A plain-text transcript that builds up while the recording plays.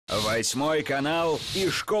8 канал и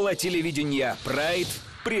школа телевидения «Прайд»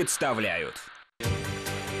 представляют.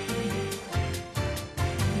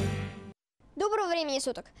 Доброго времени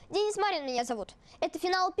суток. Денис Марин меня зовут. Это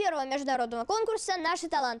финал первого международного конкурса «Наши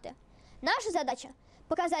таланты». Наша задача –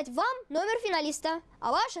 показать вам номер финалиста,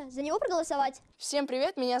 а ваша – за него проголосовать. Всем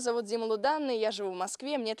привет, меня зовут Дима Луданный, я живу в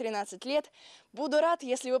Москве, мне 13 лет. Буду рад,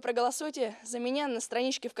 если вы проголосуете за меня на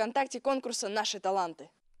страничке ВКонтакте конкурса «Наши таланты».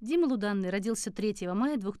 Дима Луданный родился 3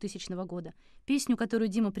 мая 2000 года. Песню, которую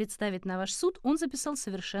Дима представит на ваш суд, он записал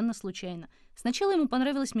совершенно случайно. Сначала ему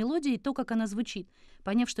понравилась мелодия и то, как она звучит.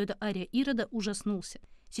 Поняв, что это ария Ирода, ужаснулся.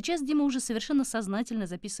 Сейчас Дима уже совершенно сознательно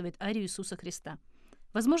записывает арию Иисуса Христа.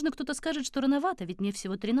 Возможно, кто-то скажет, что рановато, ведь мне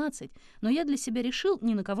всего 13, но я для себя решил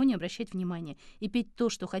ни на кого не обращать внимания и петь то,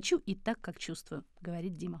 что хочу, и так, как чувствую,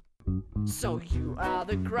 говорит Дима. So you are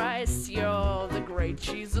the Christ, you're the great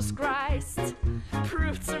Jesus Christ.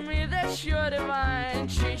 Prove to me that you're divine.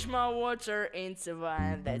 Change my water into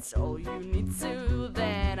wine. That's all you need to,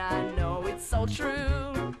 then I know it's all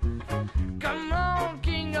true. Come on,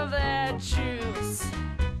 King of the Jews.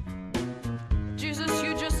 Jesus,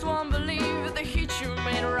 you just won't believe the hit you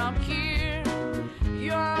made around here.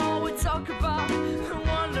 You're all we talk about, the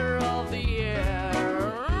wonder of the year.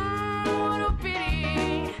 What a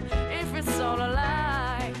pity if it's all a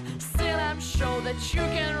lie. Still I'm sure that you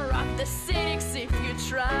can rock the cynics if you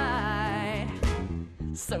try.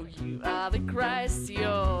 So you are the Christ,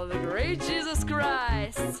 you're the great Jesus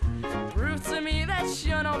Christ. Prove to me that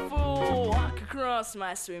you're no fool. Walk across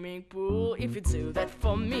my swimming pool. If you do that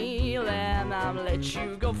for me, then I'll let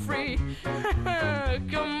you go free.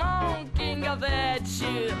 Come on, King of the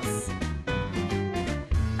Jews.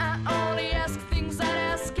 I only ask things I'd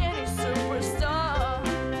ask any superstar.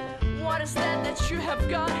 What is that you have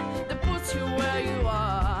got that puts you where you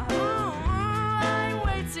are? I'm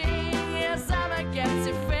waiting, yes, I'm a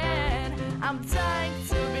captive fan. I'm dying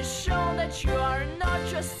to be shown that you are not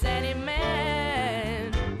just any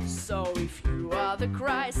man. So if you are the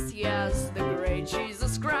Christ, yes, the great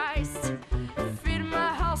Jesus Christ, feed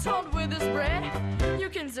my household with this bread. You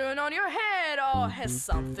can turn on your head, or has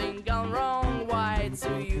something gone wrong? Why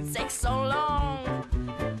do you take so long?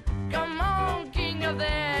 Come on, King of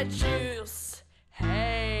the Jews.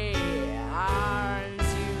 Hey, aren't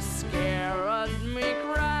you scared of me,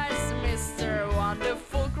 Christ, Mr.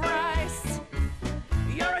 Wonderful Christ?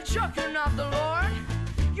 You're a joke, you're not the Lord.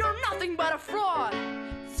 You're nothing but a fraud.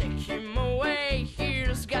 Take him away,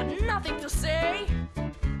 he's got nothing to say.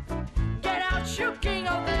 Get out, you King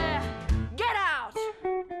of the... Get out!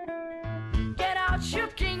 Get out, you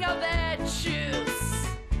King of the Jews!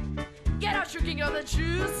 Get out, you King of the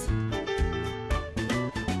Jews!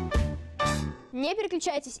 Не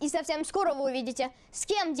переключайтесь, и совсем скоро вы увидите, с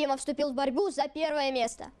кем Дима вступил в борьбу за первое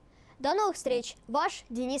место. До новых встреч, ваш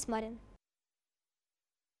Денис Марин.